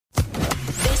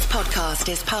podcast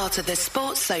is part of the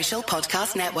Sports Social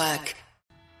Podcast Network.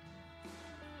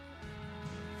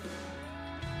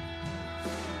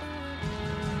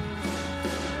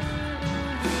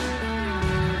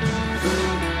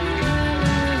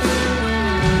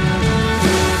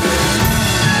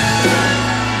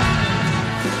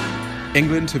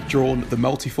 England have drawn the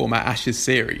multi-format Ashes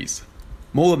series.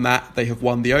 More than that, they have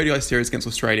won the ODI series against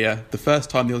Australia, the first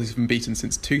time the Aussies have been beaten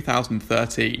since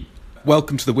 2013.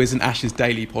 Welcome to the Wiz and Ashes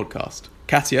Daily podcast.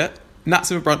 Katia, Nat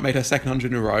Sciver-Brunt made her second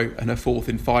 100 in a row and her fourth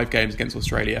in 5 games against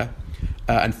Australia.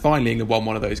 And finally England won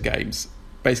one of those games.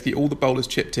 Basically all the bowlers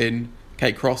chipped in.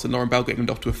 Kate Cross and Lauren Bell got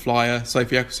England off to a flyer.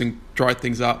 Sophie Eccleston dried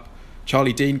things up.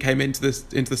 Charlie Dean came into the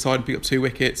side and picked up 2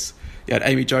 wickets. You had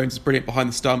Amy Jones was brilliant behind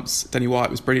the stumps. Danny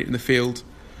Wyatt was brilliant in the field.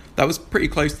 That was pretty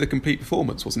close to the complete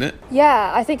performance, wasn't it?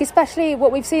 Yeah, I think especially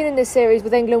what we've seen in this series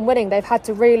with England winning, they've had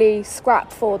to really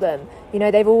scrap for them. You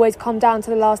know, they've always come down to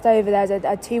the last over. There's a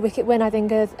 2-wicket win, I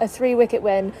think a 3-wicket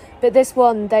win. But this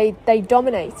one, they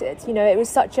dominated. You know, it was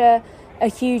such a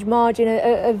huge margin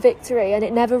of victory, and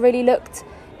it never really looked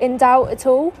in doubt at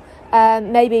all.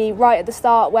 Maybe right at the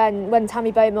start when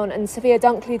Tammy Beaumont and Sophia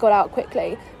Dunkley got out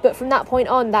quickly. But from that point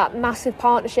on, that massive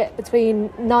partnership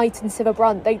between Knight and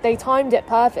Sciver-Brunt, they timed it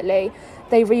perfectly.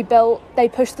 They rebuilt, they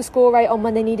pushed the score rate on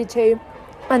when they needed to.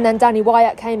 And then Danny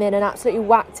Wyatt came in and absolutely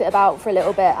whacked it about for a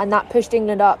little bit, and that pushed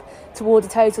England up towards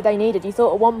the total they needed. You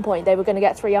thought at one point they were going to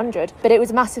get 300, but it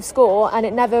was a massive score, and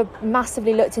it never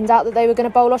massively looked in doubt that they were going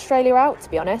to bowl Australia out, to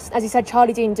be honest. As you said,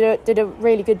 Charlie Dean did a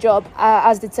really good job,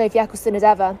 as did Sophie Eccleston as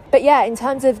ever. But yeah, in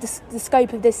terms of the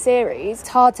scope of this series, it's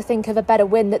hard to think of a better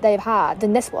win that they've had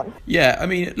than this one. Yeah, I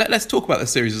mean, let's talk about the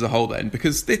series as a whole then,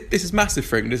 because this is massive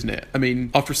for England, isn't it? I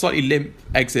mean, after a slightly limp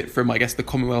exit from, I guess, the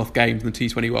Commonwealth Games and the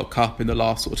T20 World Cup in the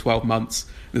last sort of 12 months,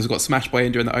 this got smashed by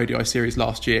India in the ODI series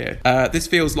last year. This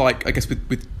feels like, I guess,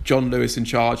 with John Lewis in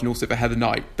charge and also for Heather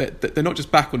Knight, they're not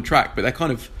just back on track, but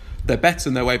they're better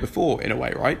than their way before, in a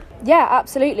way, right? Yeah,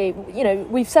 absolutely. You know,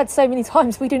 we've said so many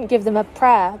times we didn't give them a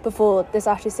prayer before this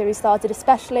Ashes series started,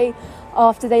 especially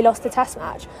after they lost the Test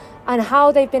match, and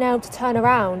how they've been able to turn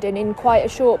around in quite a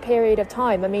short period of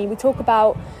time. I mean, we talk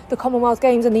about the Commonwealth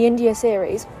Games and the India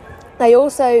series. They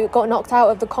also got knocked out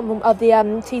of the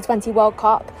T20 World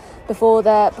Cup before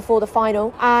the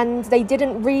final, and they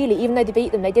didn't really, even though they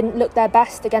beat them, they didn't look their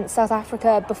best against South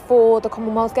Africa before the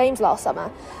Commonwealth Games last summer.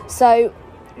 So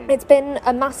it's been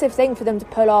a massive thing for them to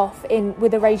pull off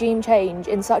with a regime change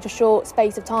in such a short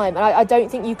space of time, and I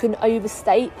don't think you can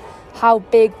overstate how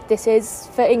big this is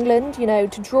for England. You know,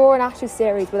 to draw an Ashes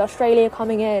series with Australia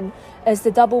coming in as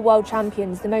the double world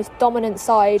champions, the most dominant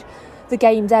side the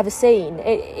game's ever seen.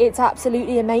 It's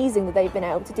absolutely amazing that they've been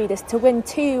able to do this, to win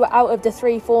 2 out of the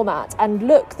 3 formats and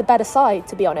look the better side,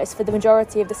 to be honest, for the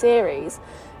majority of the series.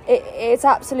 It's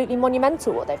absolutely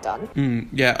monumental what they've done.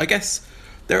 Yeah, I guess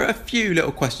there are a few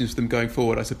little questions for them going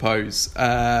forward, I suppose.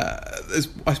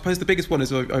 I suppose the biggest one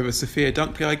is over Sophia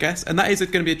Dunkley, I guess, and that is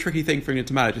going to be a tricky thing for England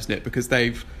to manage, isn't it? Because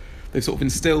they've sort of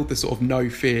instilled this sort of no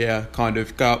fear kind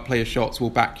of go out, play your shots, we'll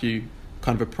back you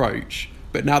kind of approach.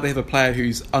 But now they have a player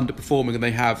who's underperforming, and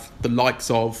they have the likes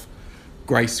of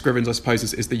Grace Scrivens, I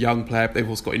suppose, is the young player. But they've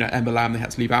also got, Emma Lamb they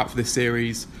had to leave out for this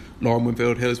series. Lauren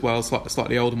Winfield-Hill as well,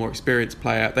 slightly older, more experienced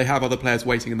player. They have other players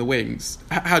waiting in the wings.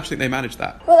 How do you think they manage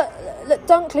that? Well, look,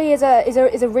 Dunkley is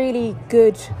a really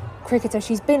good cricketer.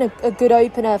 She's been a good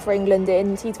opener for England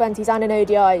in T20s and in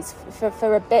ODIs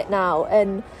for a bit now,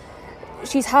 and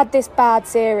she's had this bad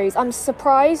series. I'm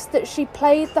surprised that she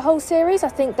played the whole series. I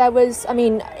think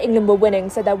England were winning,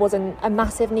 so there wasn't a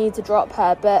massive need to drop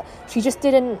her, but she just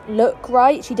didn't look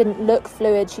right. She didn't look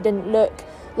fluid. She didn't look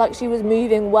like she was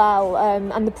moving well,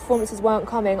 and the performances weren't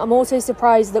coming. I'm also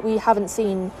surprised that we haven't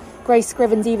seen Grace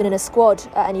Scrivens even in a squad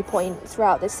at any point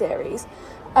throughout this series.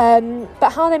 But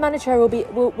how they manage her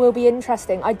will be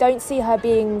interesting. I don't see her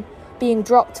being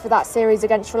dropped for that series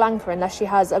against Sri Lanka unless she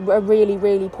has a really,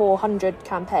 really poor 100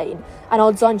 campaign, and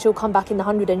odds on she'll come back in the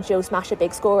 100 and she'll smash a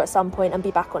big score at some point and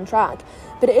be back on track.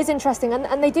 But it is interesting,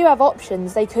 and they do have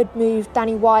options. They could move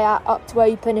Danny Wyatt up to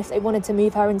open if they wanted to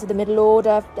move her into the middle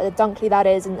order, Dunkley that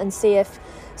is, and see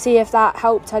if that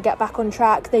helped her get back on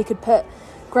track. They could put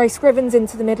Grace Scrivens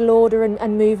into the middle order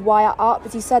and move Wyatt up.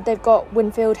 As you said, they've got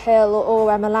Winfield-Hill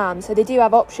or Emma Lamb, so they do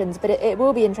have options, but it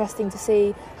will be interesting to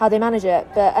see how they manage it.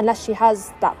 But unless she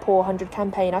has that poor 100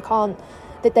 campaign,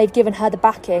 that they've given her the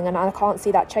backing, and I can't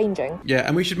see that changing. Yeah,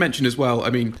 and we should mention as well,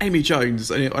 I mean, Amy Jones,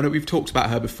 I know we've talked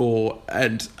about her before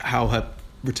and how her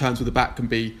returns with the bat can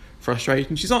be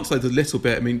frustrating. She's answered a little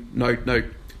bit, I mean, no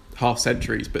half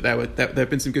centuries, but there have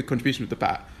been some good contributions with the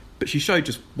bat. But she showed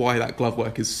just why that glove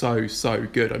work is so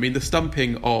good. I mean, the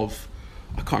stumping of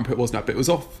I can't remember who it was now, but it was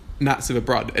off Nats of a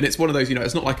Brun, and it's one of those,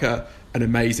 it's not like an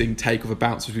amazing take of a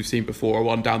bounce as we've seen before, or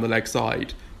one down the leg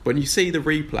side. But when you see the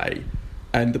replay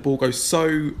and the ball goes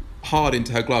so hard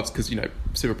into her gloves, because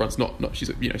Siva Brunt's not she's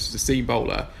a seam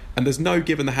bowler, and there's no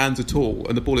give in the hands at all,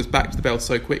 and the ball is back to the bell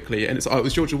so quickly, and it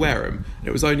was Georgia Wareham, and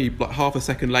it was only like half a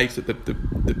second later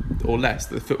or less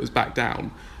that the foot was back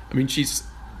down. I mean,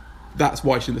 that's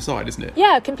why she's in the side, isn't it?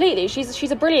 Yeah, completely.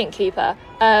 She's a brilliant keeper,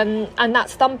 and that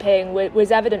stumping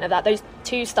was evident of that. Those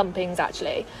two stumpings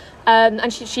actually,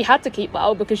 and she had to keep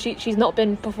well because she's not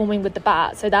been performing with the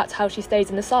bat, so that's how she stays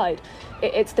in the side.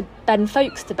 It's the Ben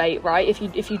Foakes debate, right?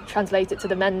 If you translate it to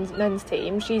the men's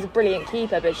team, she's a brilliant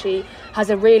keeper, but she has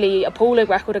a really appalling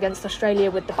record against Australia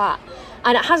with the bat,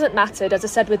 and it hasn't mattered, as I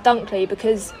said with Dunkley,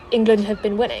 because England have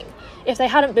been winning. If they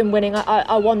hadn't been winning,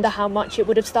 I wonder how much it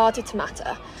would have started to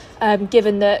matter.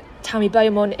 Given that Tammy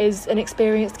Beaumont is an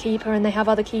experienced keeper and they have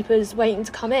other keepers waiting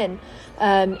to come in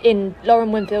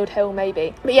Lauren Winfield Hill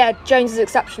maybe. But yeah, Jones is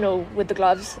exceptional with the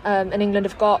gloves, and England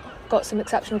have got some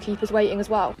exceptional keepers waiting as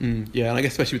well. Yeah, and I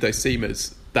guess especially with those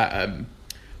seamers,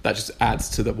 that just adds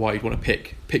to why you'd want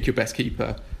to pick your best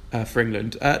keeper for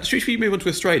England. Should we move on to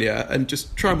Australia and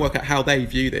just try and work out how they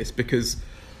view this? Because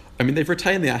I mean, they've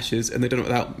retained the Ashes and they've done it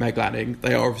without Meg Lanning.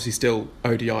 They are obviously still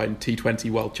ODI and T20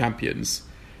 world champions.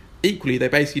 Equally, they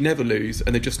basically never lose,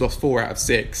 and they've just lost 4 out of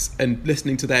 6. And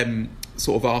listening to them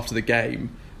sort of after the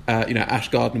game, Ash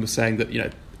Gardner was saying that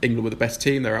England were the best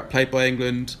team. They were outplayed by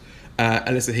England.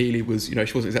 Alyssa Healy was, she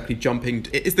wasn't exactly jumping.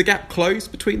 Is the gap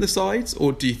closed between the sides,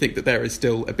 or do you think that there is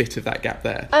still a bit of that gap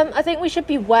there? I think we should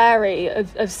be wary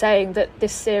of saying that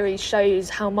this series shows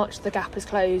how much the gap is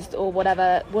closed, or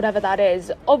whatever that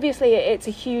is. Obviously, it's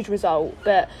a huge result,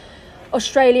 but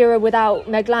Australia are without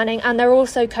Meg Lanning, and they're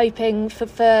also coping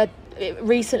for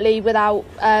recently without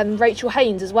Rachel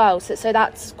Haynes as well, so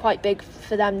that's quite big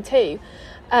for them too.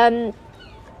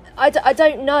 I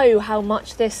don't know how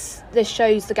much this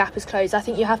shows the gap is closed. I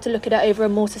think you have to look at it over a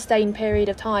more sustained period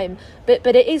of time, but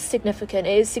it is significant.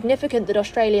 It is significant that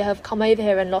Australia have come over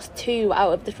here and lost 2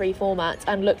 out of the 3 formats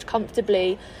and looked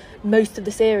comfortably most of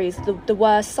the series the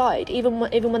worst side. Even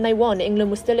when they won,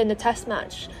 England was still in the Test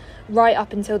match right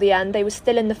up until the end. They were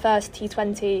still in the first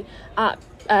T20 at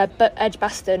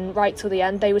Edgbaston right till the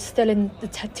end. They were still in the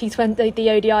T20, the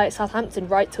ODI at Southampton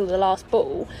right till the last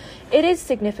ball. It is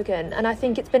significant, and I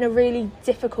think it's been a really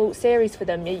difficult series for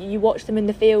them. You watch them in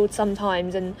the field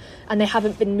sometimes, and they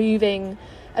haven't been moving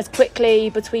as quickly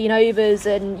between overs,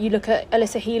 and you look at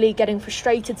Alyssa Healy getting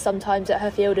frustrated sometimes at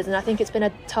her fielders, and I think it's been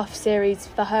a tough series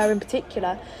for her in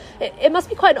particular. It must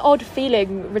be quite an odd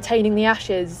feeling retaining the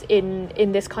Ashes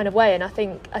in this kind of way, and I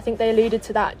think they alluded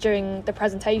to that during the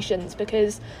presentations,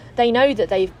 because they know that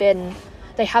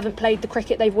they haven't played the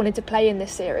cricket they've wanted to play in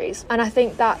this series, and I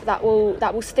think that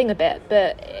will sting a bit,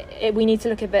 but we need to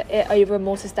look at it over a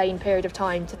more sustained period of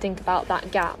time to think about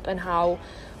that gap and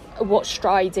what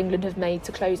strides England have made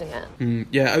to closing it.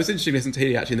 Yeah, I was interested to listen to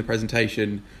Healy actually in the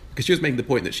presentation, because she was making the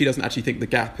point that she doesn't actually think the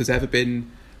gap has ever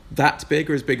been that big,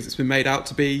 or as big as it's been made out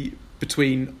to be,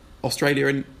 between Australia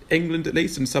and England at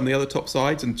least, and some of the other top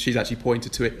sides. And she's actually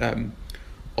pointed to it,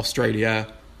 Australia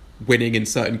winning in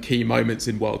certain key moments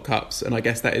in World Cups, and I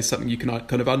guess that is something you can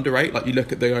kind of underrate. Like, you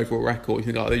look at the overall record,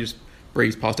 you think, they just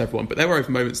breezed past everyone, but there were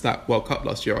over moments that World Cup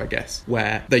last year, I guess,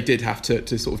 where they did have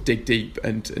to sort of dig deep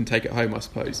and take it home, I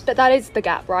suppose. But that is the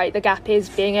gap, right? The gap is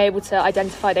being able to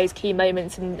identify those key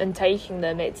moments and taking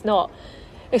them. It's not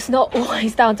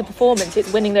always down to performance,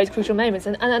 it's winning those crucial moments,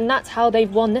 and that's how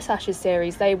they've won this Ashes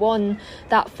series. They won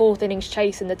that 4th innings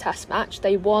chase in the Test match,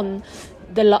 they won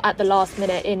at the last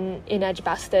minute in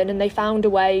Edgbaston, and they found a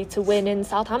way to win in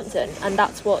Southampton, and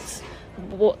that's what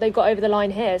they've got over the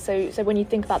line here. So when you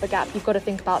think about the gap, you've got to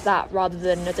think about that rather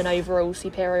than as an overall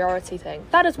superiority thing.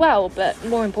 That as well, but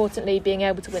more importantly, being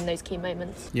able to win those key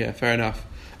moments. Yeah, fair enough.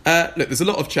 Look, there's a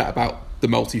lot of chat about the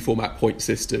multi-format point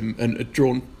system, and a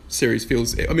drawn series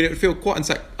it would feel quite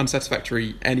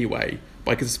unsatisfactory anyway,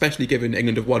 because especially given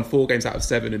England have won 4 games out of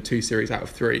 7 and 2 series out of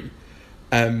 3.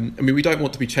 We don't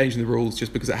want to be changing the rules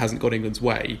just because it hasn't gone England's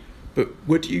way, but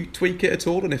would you tweak it at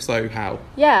all, and if so, how?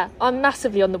 Yeah, I'm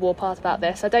massively on the warpath about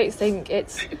this. I don't think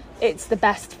it's the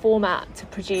best format to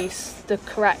produce the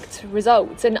correct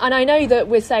results, and I know that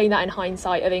we're saying that in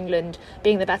hindsight of England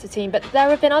being the better team, but there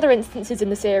have been other instances in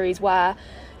the series where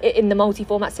in the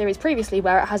multi-format series previously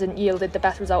where it hasn't yielded the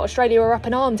best result. Australia were up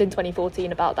in arms in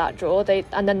 2014 about that draw,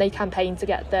 and then they campaigned to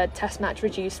get the test match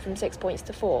reduced from 6 points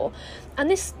to 4. And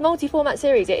this multi-format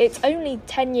series, it's only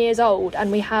 10 years old,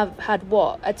 and we have had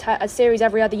a series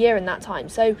every other year in that time,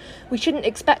 so we shouldn't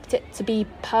expect it to be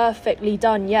perfectly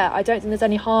done yet. I don't think there's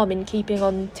any harm in keeping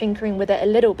on tinkering with it a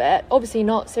little bit, obviously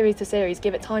not series to series,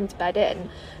 give it time to bed in,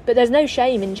 but there's no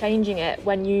shame in changing it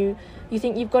when you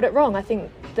think you've got it wrong. I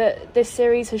think that this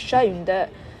series has shown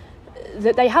that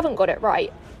they haven't got it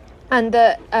right, and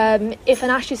that if an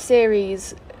Ashes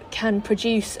series can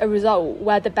produce a result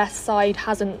where the best side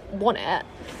hasn't won it,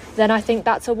 then I think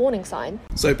that's a warning sign.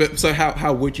 So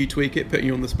how would you tweak it, putting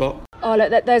you on the spot? Oh,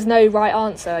 look, there's no right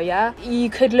answer, yeah? You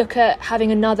could look at having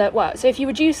so if you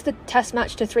reduce the test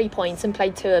match to 3 points and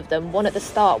played 2 of them, one at the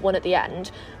start, one at the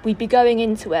end, we'd be going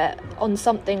into it on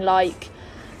something like,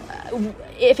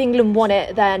 if England won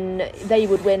it, then they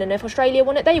would win, and if Australia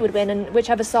won it, they would win, and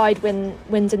whichever side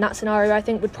wins in that scenario, I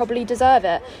think, would probably deserve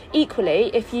it.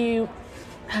 Equally, if you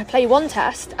play 1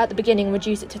 test at the beginning and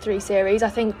reduce it to 3 series, I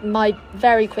think my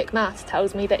very quick maths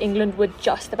tells me that England would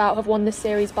just about have won this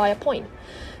series by a point.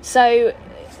 So,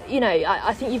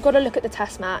 I think you've got to look at the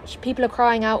test match. People are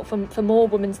crying out for more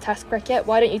women's test cricket.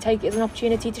 Why don't you take it as an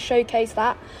opportunity to showcase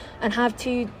that and have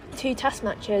two test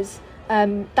matches?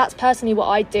 That's personally what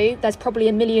I'd do. There's probably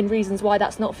a million reasons why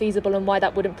that's not feasible and why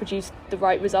that wouldn't produce the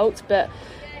right results, but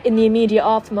in the immediate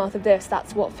aftermath of this,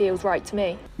 that's what feels right to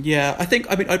me. Yeah,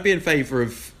 I'd be in favour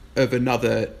of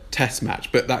another test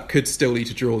match, but that could still lead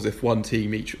to draws if one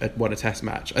team each had won a test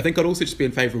match. I think I'd also just be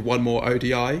in favour of one more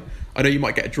ODI. I know you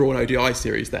might get a draw in ODI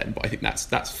series then, but I think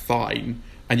that's fine.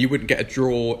 And you wouldn't get a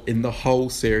draw in the whole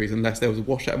series unless there was a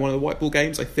washout in one of the white ball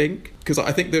games, I think. Because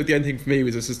I think the only thing for me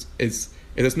is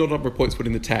there's not a number of points put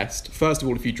in the test. First of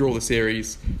all, if you draw the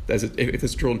series, if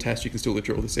there's a drawn test, you can still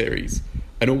draw the series.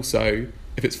 And also,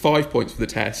 if it's 5 points for the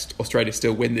test, Australia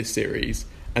still win this series,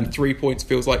 and 3 points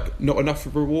feels like not enough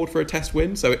of a reward for a test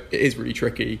win, so it is really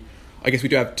tricky. I guess we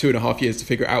do have 2.5 years to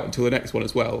figure it out until the next one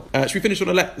as well. Should we finish on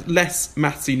a less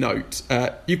mathsy note?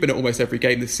 You've been at almost every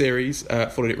game this series,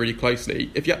 followed it really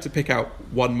closely. If you had to pick out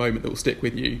one moment that will stick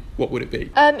with you, what would it be?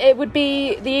 It would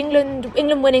be the England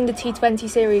winning the T20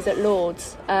 series at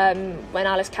Lords, when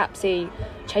Alice Capsey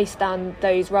chased down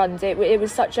those runs. It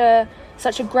was such a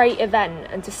great event,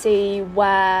 and to see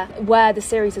where the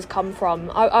series has come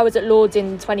from. I was at Lords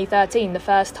in 2013, the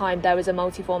first time there was a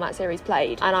multi-format series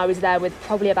played, and I was there with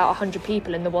probably about 100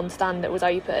 people in the one stand that was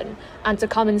open, and to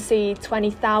come and see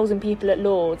 20,000 people at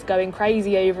Lords going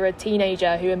crazy over a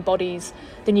teenager who embodies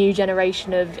the new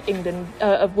generation of England,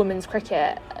 of women's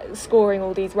cricket, scoring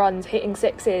all these runs, hitting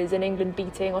sixes, and England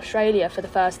beating Australia for the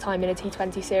first time in a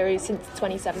T20 series since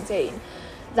 2017.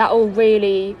 That all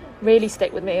really, really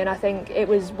stick with me, and I think it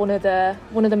was one of the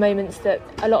moments that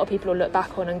a lot of people will look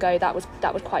back on and go, that was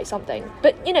quite something.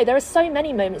 But there are so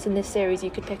many moments in this series you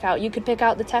could pick out. You could pick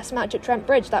out the Test match at Trent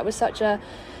Bridge. That was such a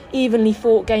evenly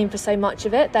fought game for so much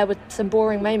of it. There were some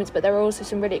boring moments, but there were also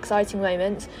some really exciting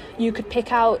moments. You could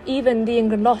pick out even the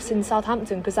England loss in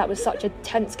Southampton, because that was such a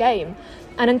tense game.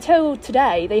 And until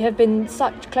today, they have been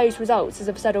such close results, as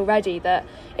I've said already, that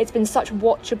it's been such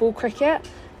watchable cricket.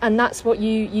 And that's what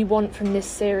you want from this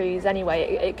series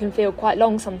anyway. It can feel quite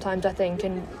long sometimes, I think,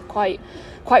 and quite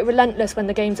relentless when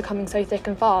the games are coming so thick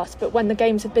and fast. But when the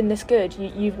games have been this good,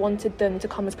 you've wanted them to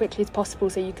come as quickly as possible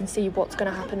so you can see what's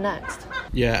going to happen next.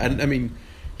 Yeah, and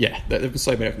there was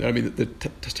so many. The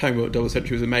Taunton double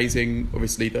century was amazing.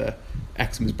 Obviously, the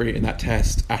Exum was brilliant in that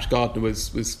test. Ash Gardner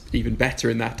was even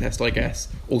better in that test, I guess.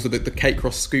 Also, the Kate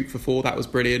Cross scoop for 4, that was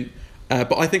brilliant.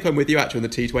 But I think I'm with you actually on the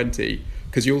T20,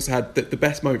 because you also had the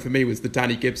best moment for me was the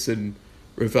Danny Gibson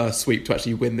reverse sweep to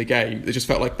actually win the game. It just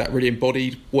felt like that really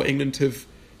embodied what England have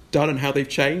done and how they've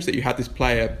changed, that you had this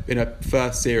player in her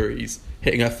first series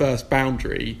hitting her first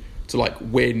boundary to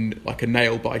win a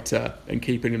nail biter and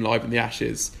keeping him alive in the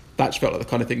Ashes. That just felt like the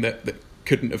kind of thing that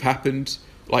couldn't have happened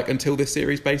until this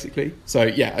series, basically. So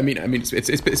yeah,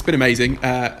 it's been amazing,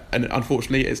 and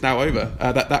unfortunately it's now over.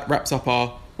 That wraps up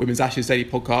our Women's Ashes Daily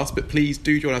podcast, but please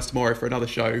do join us tomorrow for another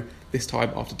show, this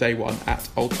time after day 1 at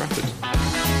Old Trafford.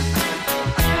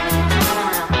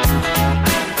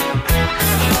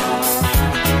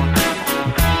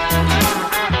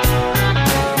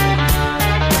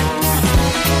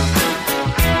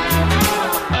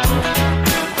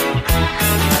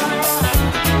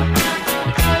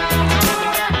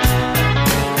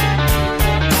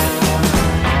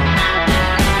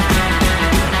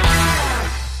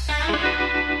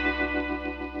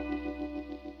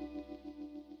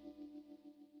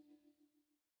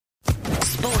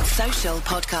 Social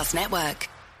Podcast Network.